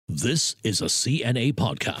This is a CNA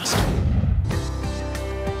podcast.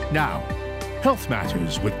 Now, Health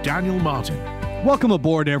Matters with Daniel Martin. Welcome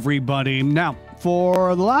aboard, everybody. Now,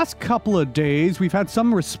 for the last couple of days, we've had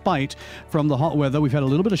some respite from the hot weather. We've had a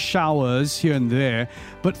little bit of showers here and there.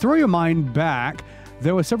 But throw your mind back,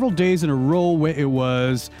 there were several days in a row where it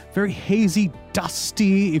was very hazy,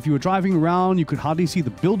 dusty. If you were driving around, you could hardly see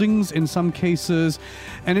the buildings in some cases.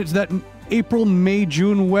 And it's that April, May,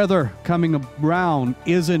 June weather coming around,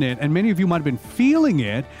 isn't it? And many of you might have been feeling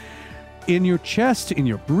it in your chest, in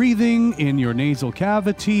your breathing, in your nasal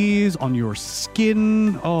cavities, on your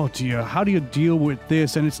skin. Oh dear, how do you deal with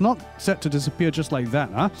this? And it's not set to disappear just like that,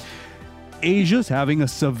 huh? Asia's having a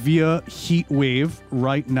severe heat wave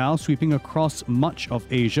right now, sweeping across much of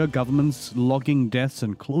Asia. Governments logging deaths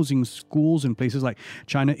and closing schools in places like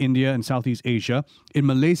China, India, and Southeast Asia. In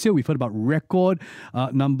Malaysia, we've heard about record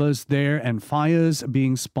numbers there and fires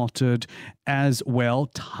being spotted as well.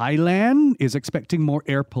 Thailand is expecting more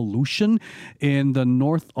air pollution in the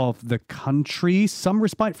north of the country. Some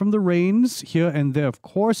respite from the rains here and there, of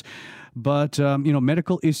course. But,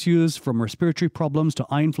 medical issues from respiratory problems to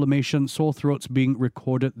eye inflammation, sore throats being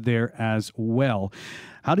recorded there as well.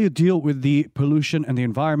 How do you deal with the pollution and the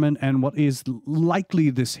environment and what is likely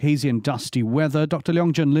this hazy and dusty weather? Dr.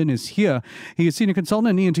 Leong Jun Lin is here. He is senior consultant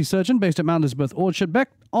and ENT surgeon based at Mount Elizabeth Orchard.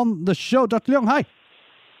 Back on the show, Dr. Leong, hi.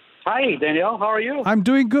 Hi, Daniel. How are you? I'm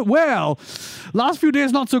doing good. Well, last few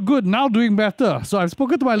days not so good. Now doing better. So I've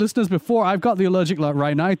spoken to my listeners before. I've got the allergic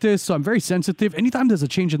rhinitis, so I'm very sensitive. Anytime there's a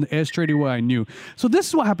change in the air, straight away I knew. So this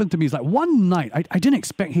is what happened to me. It's like one night, I didn't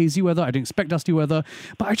expect hazy weather. I didn't expect dusty weather,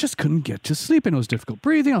 but I just couldn't get to sleep and it was difficult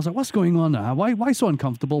breathing. I was like, what's going on now? Why so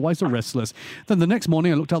uncomfortable? Why so restless? Then the next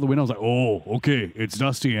morning I looked out the window. I was like, oh, okay, it's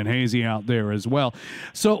dusty and hazy out there as well.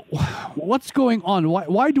 So what's going on?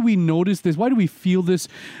 Why do we notice this? Why do we feel this,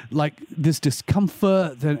 like this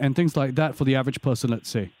discomfort and things like that for the average person, let's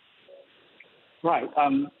say? Right.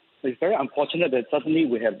 It's very unfortunate that suddenly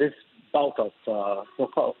we have this bout of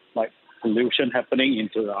so-called pollution happening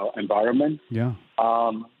into our environment. Yeah.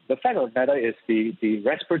 The fact of the matter is the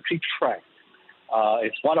respiratory tract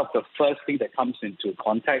is one of the first things that comes into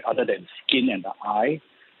contact other than skin and the eye.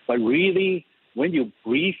 But really, when you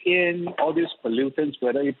breathe in all these pollutants,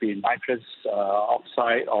 whether it be nitrous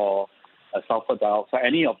oxide or sulfur dioxide,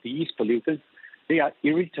 any of these pollutants, they are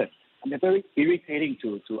irritant. And they're very irritating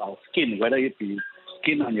to our skin, whether it be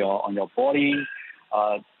skin on your body,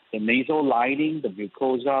 the nasal lining, the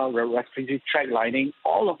mucosa, respiratory tract lining,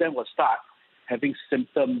 all of them will start having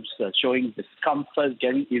symptoms showing discomfort,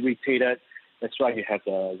 getting irritated. That's why you have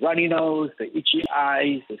the runny nose, the itchy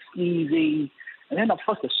eyes, the sneezing, and then of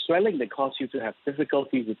course the swelling that causes you to have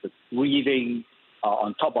difficulty with the breathing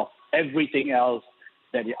on top of everything else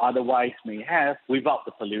that you otherwise may have without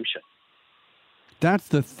the pollution. That's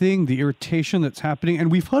the thing, the irritation that's happening.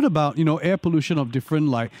 And we've heard about, air pollution of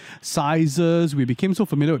different sizes. We became so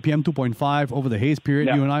familiar with PM 2.5 over the haze period.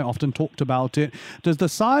 Yeah. You and I often talked about it. Does the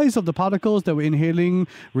size of the particles that we're inhaling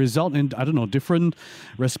result in, different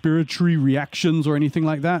respiratory reactions or anything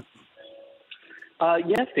like that?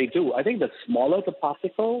 Yes, they do. I think the smaller the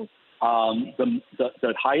particle,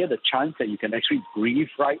 the higher the chance that you can actually breathe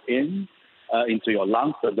right into your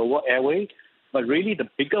lungs, the lower airway. But really the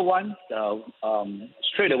bigger ones,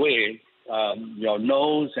 straight away, your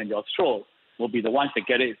nose and your throat will be the ones that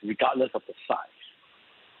get it regardless of the size.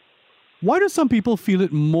 Why do some people feel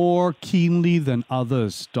it more keenly than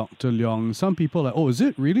others, Dr. Leong? Some people are like, oh, is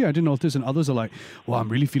it really? I didn't know this. And others are like, well, I'm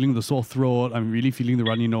really feeling the sore throat. I'm really feeling the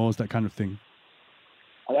runny nose, that kind of thing.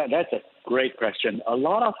 That's a great question. A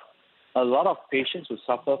lot of patients who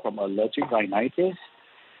suffer from allergic rhinitis,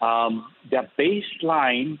 their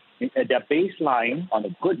baseline on a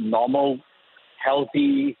good, normal,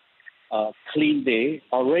 healthy, clean day,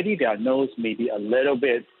 already their nose may be a little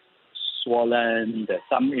bit swollen, there's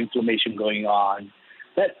some inflammation going on.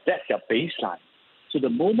 That's their baseline. So the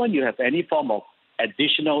moment you have any form of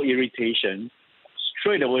additional irritation,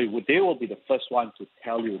 straight away, they will be the first one to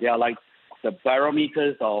tell you. They are like the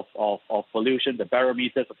barometers of pollution, the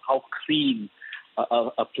barometers of how clean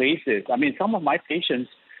a place is. I mean, some of my patients,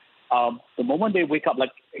 the moment they wake up,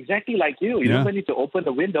 exactly like you don't need to open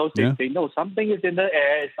the windows. They know something is in the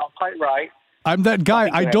air. It's not quite right. I'm that guy.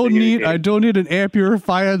 I don't need an air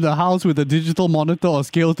purifier in the house with a digital monitor or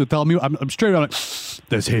scale to tell me. I'm straight on.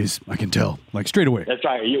 There's haze. I can tell. Straight away. That's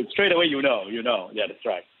right. Straight away, you know. Yeah, that's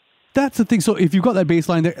right. That's the thing. So if you've got that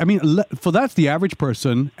baseline there, for that's the average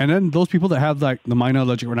person, and then those people that have the minor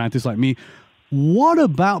allergic rhinitis like me. What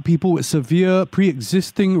about people with severe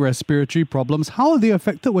pre-existing respiratory problems? How are they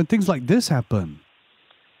affected when things like this happen?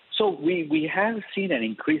 So we have seen an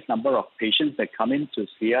increased number of patients that come in to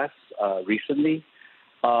see us recently.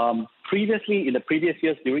 Previously, in the previous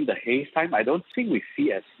years during the haze time, I don't think we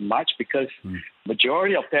see as much because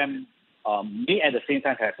majority of them may at the same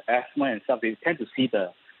time have asthma and stuff. They tend to see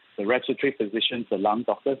the respiratory physicians, the lung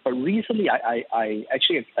doctors. But recently, I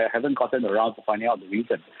actually haven't gotten around to finding out the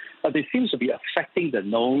reason. But it seems to be affecting the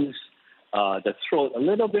nose, the throat a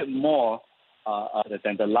little bit more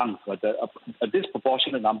than the lungs. But a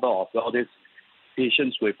disproportionate number of all these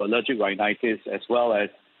patients with allergic rhinitis as well as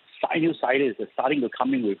sinusitis is starting to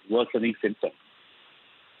come in with worsening symptoms.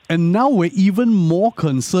 And now we're even more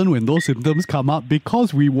concerned when those symptoms come up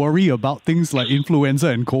because we worry about things like influenza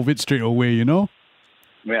and COVID straight away, you know?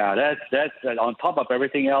 Yeah, that's on top of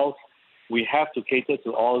everything else, we have to cater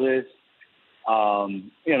to all this.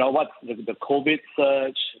 What the COVID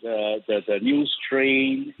surge, the new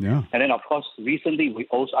strain, Yeah. And then of course recently we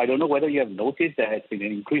also, I don't know whether you have noticed there has been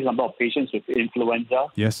an increased number of patients with influenza.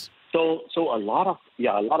 Yes. So a lot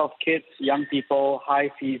of kids, young people,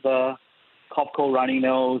 high fever, cough, cold, runny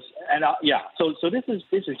nose, and So this is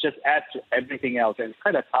just adds to everything else, and it's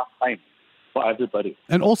kind of tough time for everybody.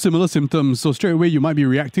 And all similar symptoms. So straight away, you might be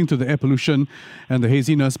reacting to the air pollution and the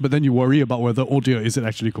haziness, but then you worry about whether, oh dear, is it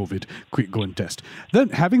actually COVID? Quick, go and test. Then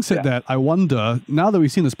having said that, I wonder, now that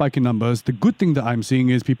we've seen the spike in numbers, the good thing that I'm seeing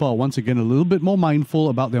is people are once again a little bit more mindful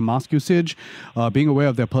about their mask usage, being aware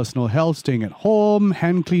of their personal health, staying at home,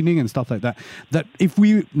 hand cleaning and stuff like that. That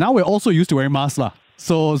now we're also used to wearing masks lah.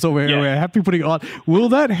 So we're happy putting it on. Will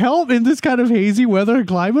that help in this kind of hazy weather and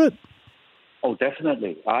climate? Oh,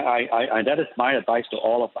 definitely. I that is my advice to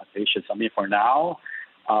all of our patients. I mean, for now,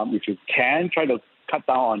 if you can, try to cut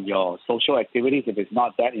down on your social activities if it's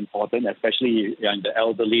not that important, especially in the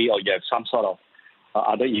elderly or you have some sort of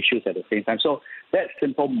other issues at the same time. So that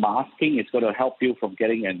simple masking is going to help you from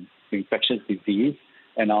getting an infectious disease.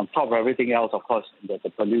 And on top of everything else, of course, the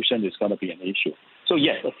pollution is going to be an issue. So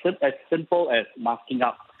yes, as simple as masking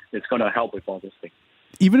up is going to help with all these things.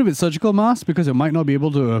 Even if it's surgical masks, because it might not be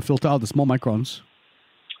able to filter out the small microns.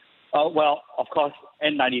 Well, of course,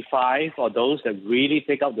 N95 or those that really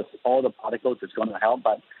take out all the particles is going to help.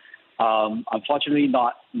 But unfortunately,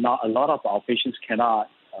 not a lot of our patients cannot,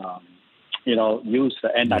 use the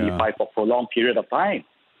N95 for a prolonged period of time.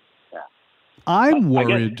 Yeah. I'm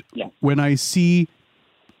worried when I see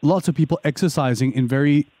lots of people exercising in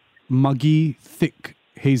very muggy, thick,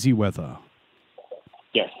 hazy weather.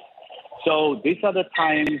 Yes. So these are the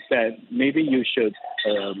times that maybe you should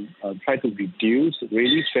try to reduce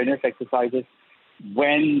really strenuous exercises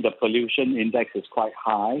when the pollution index is quite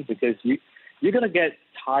high, because you're going to get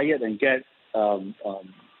tired and get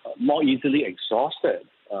more easily exhausted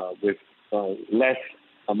with less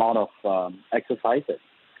amount of exercises.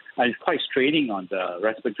 And it's quite straining on the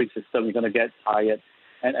respiratory system. You're going to get tired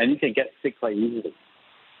and you can get sick quite easily.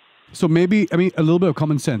 So maybe, a little bit of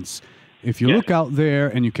common sense. If you look out there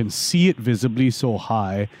and you can see it visibly so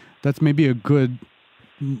high, that's maybe a good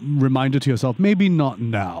reminder to yourself, maybe not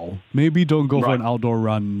now. Maybe don't go for an outdoor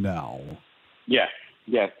run now. Yes.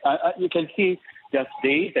 You can see there's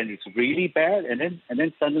days and it's really bad, and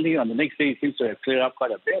then suddenly on the next day it seems to have cleared up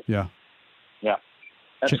quite a bit. Yeah.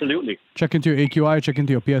 Absolutely. Check into your AQI, check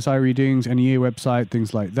into your PSI readings, NEA website,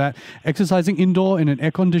 things like that. Exercising indoor in an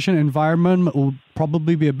air-conditioned environment will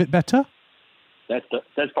probably be a bit better.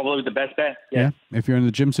 That's probably the best bet. Yeah. If you're in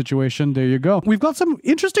the gym situation, there you go. We've got some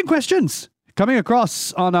interesting questions coming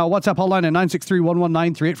across on our WhatsApp hotline at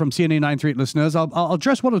 963-11938 from CNA 938 listeners. I'll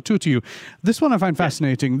address one or two to you. This one I find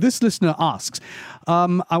fascinating. This listener asks,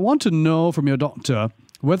 I want to know from your doctor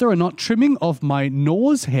whether or not trimming of my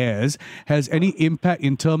nose hairs has any impact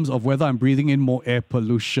in terms of whether I'm breathing in more air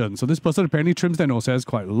pollution. So this person apparently trims their nose hairs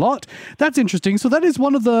quite a lot. That's interesting. So that is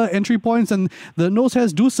one of the entry points, and the nose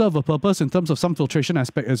hairs do serve a purpose in terms of some filtration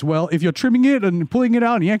aspect as well. If you're trimming it and pulling it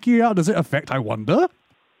out and yanking it out, does it affect, I wonder?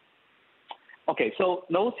 Okay, so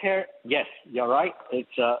nose hair, yes, you're right.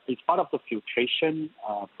 It's part of the filtration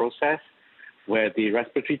process where the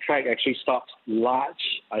respiratory tract actually stops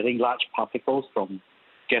large particles from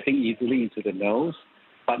getting easily into the nose.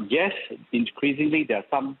 But yes, increasingly there's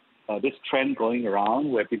some this trend going around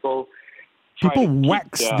where people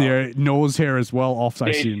wax their nose hair as well off.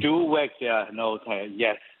 They do wax their nose hair,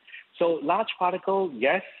 yes. So large particles,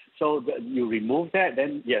 yes. So you remove that,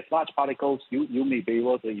 then yes, large particles, you may be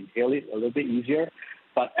able to inhale it a little bit easier.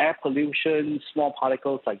 But air pollution, small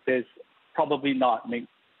particles like this, probably not make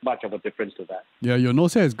much of a difference to that. Yeah, your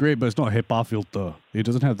nose hair is great, but it's not a HEPA filter. It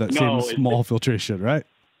doesn't have that same small filtration, right?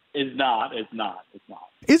 It's not.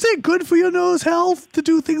 Is it good for your nose health to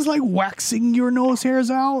do things like waxing your nose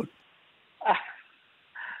hairs out? I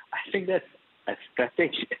think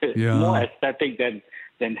aesthetic. Yeah. More aesthetic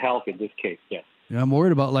than health in this case. Yes. Yeah, I'm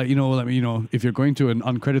worried about if you're going to an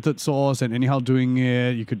uncredited source and anyhow doing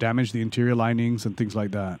it, you could damage the interior linings and things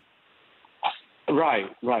like that. Right.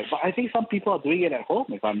 But I think some people are doing it at home,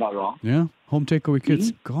 if I'm not wrong. Yeah, home takeaway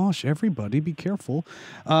kits. Gosh, everybody be careful.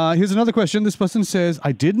 Here's another question. This person says,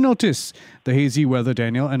 I did notice the hazy weather,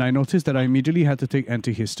 Daniel, and I noticed that I immediately had to take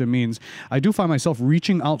antihistamines. I do find myself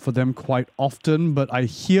reaching out for them quite often, but I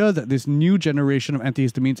hear that this new generation of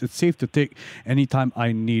antihistamines, it's safe to take anytime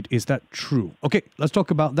I need. Is that true? Okay, let's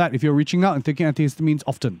talk about that. If you're reaching out and taking antihistamines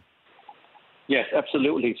often. Yes,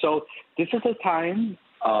 absolutely. So this is a time,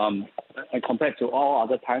 and compared to all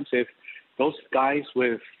other times, if those guys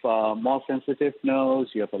with more sensitive nose,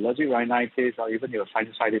 you have allergic rhinitis, or even your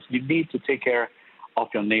sinusitis, you need to take care of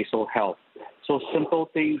your nasal health. So simple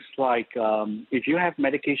things like if you have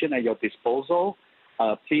medication at your disposal,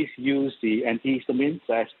 please use the antihistamines,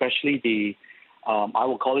 especially the, I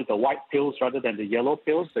will call it the white pills rather than the yellow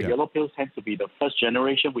pills. The yellow pills tend to be the first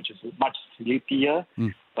generation, which is much sleepier,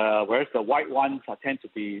 whereas the white ones tend to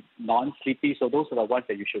be non-sleepy. So those are the ones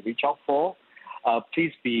that you should reach out for.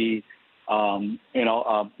 Please be,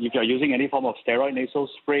 if you're using any form of steroid nasal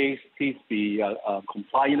sprays, please be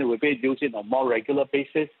compliant with it, use it on a more regular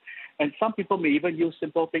basis. And some people may even use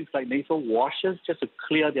simple things like nasal washes just to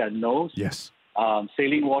clear their nose. Yes.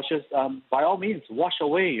 Saline washes, by all means, wash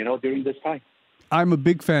away, during this time. I'm a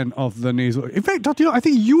big fan of the nasal. In fact, Dr. I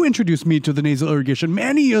think you introduced me to the nasal irrigation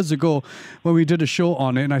many years ago when we did a show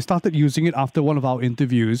on it, and I started using it after one of our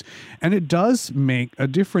interviews. And it does make a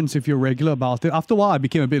difference if you're regular about it. After a while, I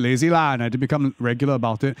became a bit lazy and I did become regular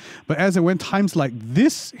about it. But as and when times like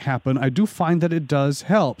this happen, I do find that it does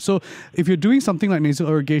help. So if you're doing something like nasal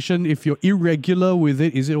irrigation, if you're irregular with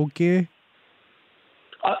it, is it okay?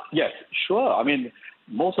 Yes, sure. I mean,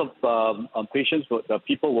 most of patients,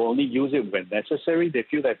 people will only use it when necessary. They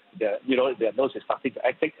feel that their nose is starting to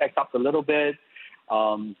act up a little bit.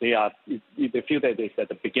 They feel that it's at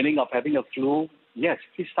the beginning of having a flu. Yes,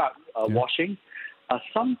 please start washing.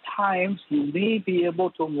 Sometimes you may be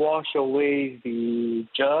able to wash away the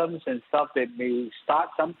germs and stuff that may start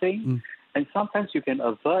something, and sometimes you can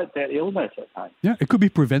avert that illness at times. Yeah, it could be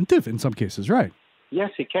preventive in some cases, right?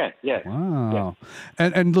 Yes, it can. Yes. Wow.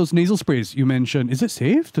 Yes. And those nasal sprays you mentioned, is it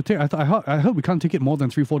safe to take? I heard we can't take it more than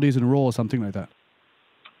 3-4 days in a row or something like that.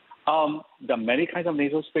 There are many kinds of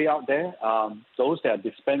nasal spray out there. Those that are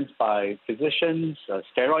dispensed by physicians,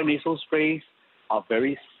 steroid nasal sprays are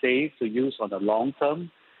very safe to use on the long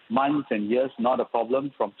term. Months and years, not a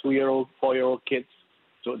problem. From 2-year-old, 4-year-old kids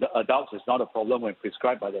to the adults, it's not a problem when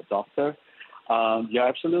prescribed by the doctor. You're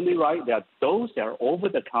absolutely right. There are those that are over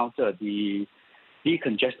the counter, the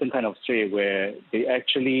decongestant kind of spray, where they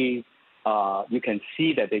actually, you can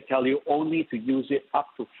see that they tell you only to use it up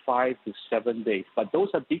to 5 to 7 days. But those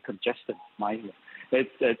are decongestants, mind you.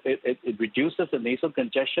 It reduces the nasal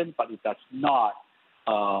congestion, but it does not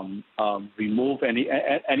remove any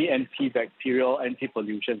antibacterial,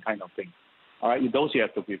 anti-pollution kind of thing. All right, those you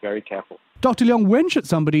have to be very careful. Dr. Leong, when should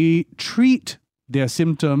somebody treat their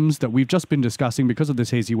symptoms that we've just been discussing because of this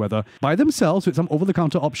hazy weather by themselves with some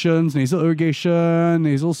over-the-counter options, nasal irrigation,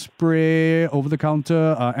 nasal spray,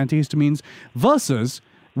 over-the-counter antihistamines, versus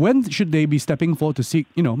when should they be stepping forward to seek,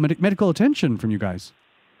 medical attention from you guys?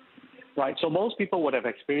 Right. So most people would have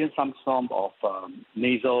experienced some form of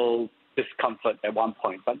nasal discomfort at one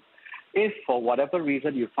point. But if for whatever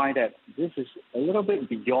reason you find that this is a little bit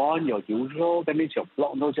beyond your usual, that means your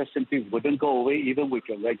blocked nose just simply wouldn't go away even with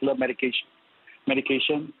your regular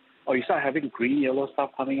medication, or you start having green, yellow stuff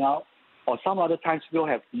coming out, or some other times people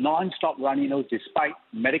have non-stop runny nose despite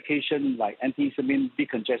medication like antihistamine,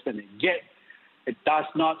 decongestant, and yet it does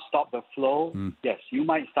not stop the flow. Yes, you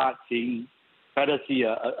might better see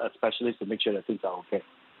a specialist to make sure that things are okay.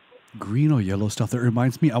 Green or yellow stuff, that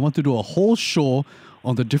reminds me, I want to do a whole show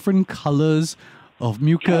on the different colors of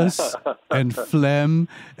mucus and phlegm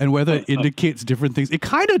and whether it indicates different things. It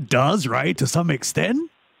kind of does, right, to some extent?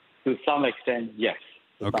 To some extent, yes.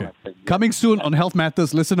 Okay. Coming soon on Health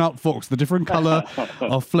Matters. Listen out, folks. The different color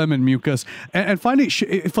of phlegm and mucus. And finally,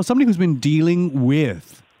 for somebody who's been dealing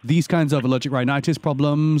with these kinds of allergic rhinitis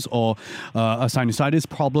problems or sinusitis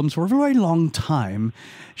problems for a very long time,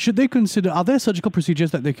 are there surgical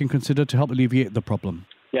procedures that they can consider to help alleviate the problem?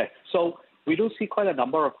 Yes. So we do see quite a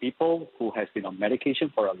number of people who has been on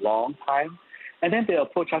medication for a long time, and then they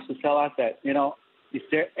approach us to tell us that, is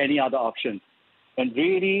there any other option? And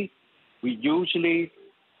really, we usually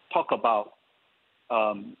talk about,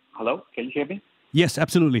 hello, can you hear me? Yes,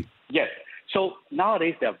 absolutely. Yes. So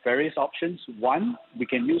nowadays, there are various options. One, we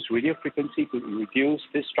can use radio frequency to reduce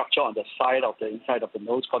this structure on the inside of the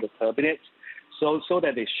nose called the turbinates. so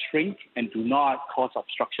that they shrink and do not cause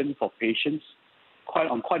obstruction for patients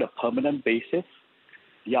on quite a permanent basis.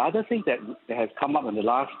 The other thing that has come up in the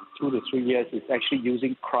last 2 to 3 years is actually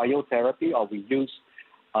using cryotherapy, or we use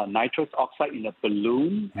nitrous oxide in a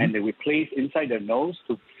balloon, and then we place inside the nose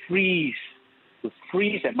to freeze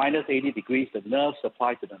at minus 80 degrees the nerve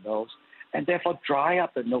supply to the nose, and therefore dry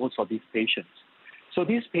up the nose for these patients. So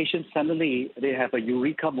these patients suddenly, they have a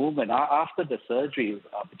eureka movement after the surgery,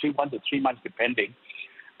 between 1 to 3 months depending.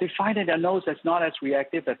 They find that their nose is not as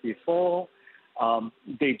reactive as before.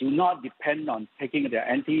 They do not depend on taking their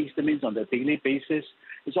antihistamines on a daily basis.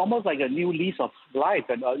 It's almost like a new lease of life.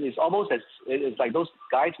 And it's like those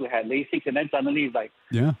guys who had LASIK, and then suddenly it's like,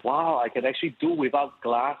 wow, I can actually do without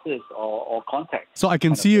glasses or contacts. So I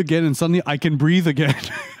can see again, and suddenly I can breathe again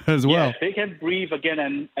as well. Yes, they can breathe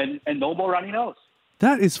again and no more runny nose.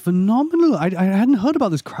 That is phenomenal. I hadn't heard about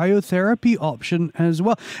this cryotherapy option as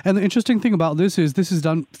well. And the interesting thing about this is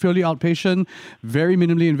done purely outpatient, very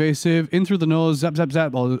minimally invasive, in through the nose, zap, zap,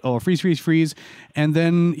 zap, or freeze. And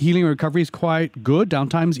then healing and recovery is quite good.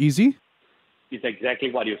 Downtime's easy. It's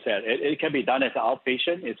exactly what you said. It can be done as an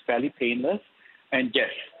outpatient. It's fairly painless. And yes,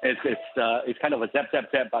 it's kind of a zap,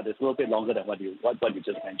 but it's a little bit longer than what you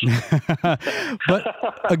just mentioned. But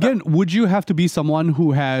again, would you have to be someone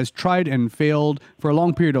who has tried and failed for a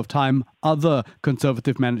long period of time other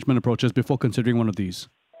conservative management approaches before considering one of these?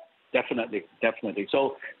 Definitely.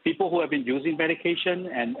 So people who have been using medication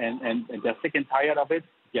and they're sick and tired of it,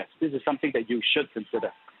 yes, this is something that you should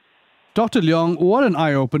consider. Dr. Leong, what an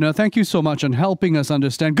eye-opener. Thank you so much on helping us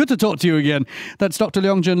understand. Good to talk to you again. That's Dr.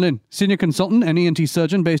 Leong Jin Lin, Senior Consultant and ENT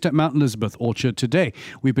Surgeon based at Mount Elizabeth Orchard today.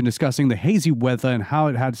 We've been discussing the hazy weather and how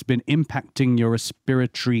it has been impacting your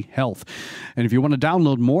respiratory health. And if you want to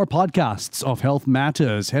download more podcasts of Health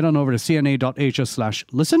Matters, head on over to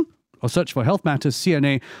cna.asia/listen or search for Health Matters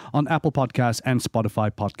CNA on Apple Podcasts and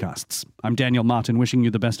Spotify Podcasts. I'm Daniel Martin, wishing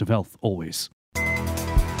you the best of health always.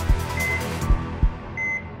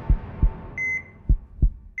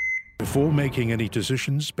 Before making any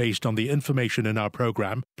decisions based on the information in our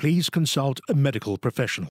program, please consult a medical professional.